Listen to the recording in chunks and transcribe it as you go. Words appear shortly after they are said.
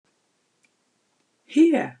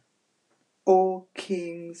Hear, O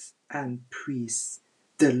kings and priests,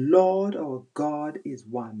 the Lord our God is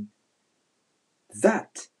one,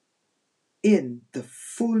 that in the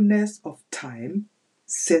fullness of time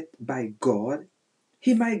set by God,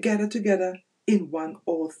 he might gather together in one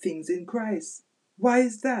all things in Christ. Why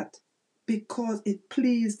is that? Because it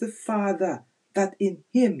pleased the Father that in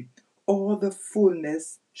him all the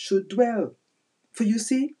fullness should dwell. For you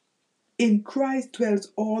see, in Christ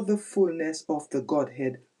dwells all the fullness of the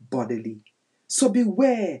Godhead bodily. So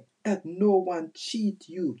beware that no one cheat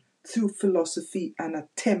you through philosophy and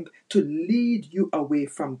attempt to lead you away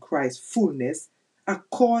from Christ's fullness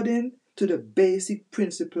according to the basic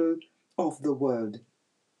principle of the world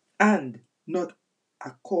and not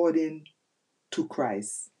according to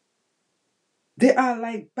Christ. They are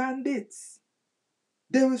like bandits.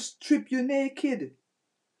 They will strip you naked.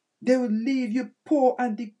 They will leave you poor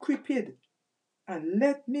and decrepit. And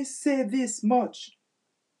let me say this much.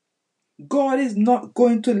 God is not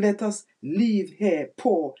going to let us leave here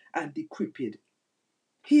poor and decrepit.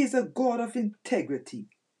 He is a God of integrity.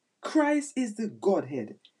 Christ is the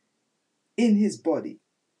Godhead in his body,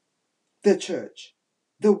 the church,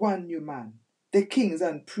 the one new man, the kings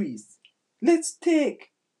and priests. Let's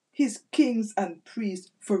take his kings and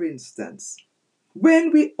priests for instance.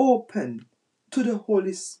 When we open to the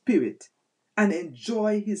Holy Spirit and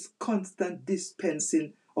enjoy his constant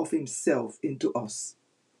dispensing of himself into us,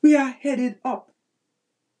 we are headed up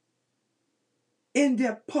in the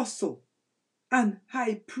apostle and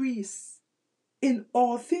high priest in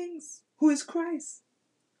all things, who is Christ.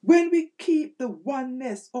 When we keep the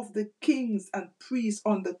oneness of the kings and priests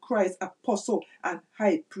under Christ's apostle and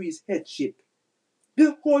high priest headship,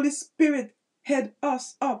 the Holy Spirit head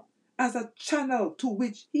us up as a channel to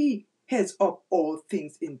which he heads up all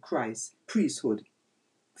things in Christ's priesthood.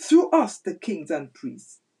 Through us, the kings and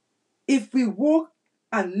priests. If we walk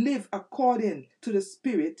and live according to the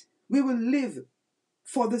Spirit, we will live,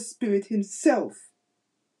 for the Spirit himself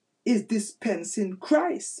is dispensing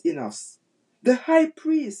Christ in us. The high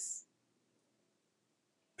priest,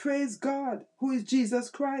 praise God, who is Jesus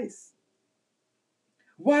Christ,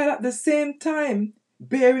 while at the same time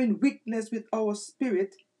bearing witness with our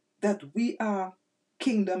spirit that we are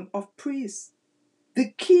kingdom of priests.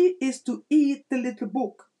 The key is to eat the little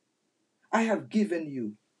book I have given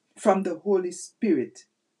you from the Holy Spirit.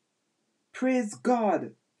 Praise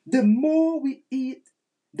God. The more we eat,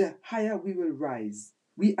 the higher we will rise.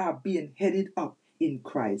 We are being headed up in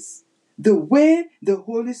Christ. The way the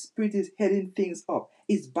Holy Spirit is heading things up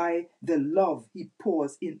is by the love he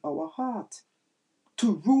pours in our heart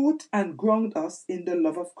to root and ground us in the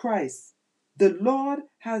love of Christ. The Lord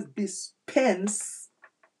has dispensed,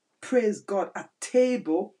 praise God, a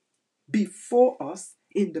table before us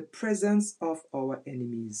in the presence of our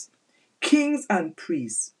enemies. Kings and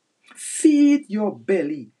priests, feed your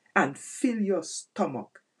belly and fill your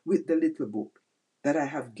stomach with the little book that I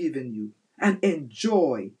have given you and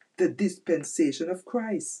enjoy the dispensation of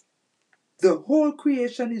Christ. The whole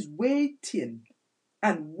creation is waiting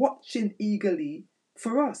and watching eagerly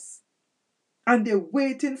for us. And they're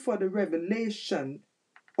waiting for the revelation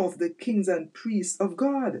of the kings and priests of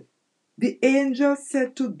God. The angel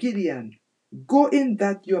said to Gideon, go in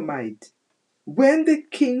that your might. When the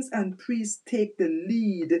kings and priests take the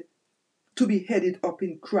lead to be headed up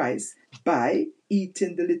in Christ by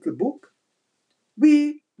eating the little book,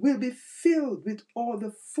 we will be filled with all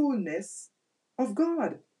the fullness of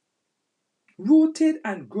God, rooted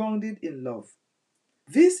and grounded in love.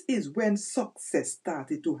 This is when success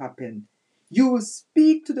started to happen. You will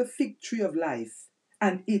speak to the fig tree of life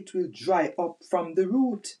and it will dry up from the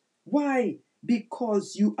root. Why?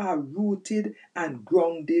 Because you are rooted and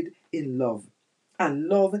grounded in love. And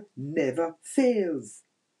love never fails.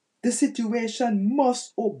 The situation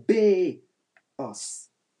must obey us.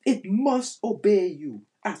 It must obey you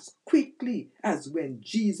as quickly as when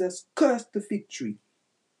Jesus cursed the fig tree.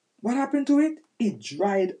 What happened to it? It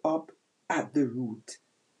dried up at the root.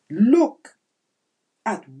 Look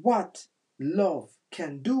at what love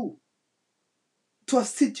can do to a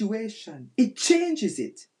situation. It changes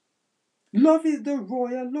it. Love is the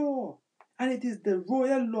royal law, and it is the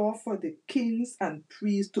royal law for the kings and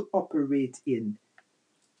priests to operate in.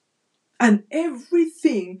 And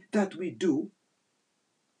everything that we do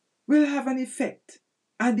will have an effect,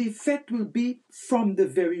 and the effect will be from the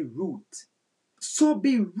very root. So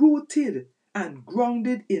be rooted and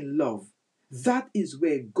grounded in love. That is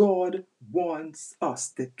where God wants us,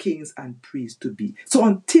 the kings and priests, to be. So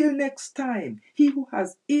until next time, he who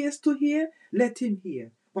has ears to hear, let him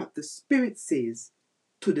hear what the Spirit says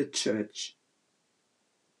to the church.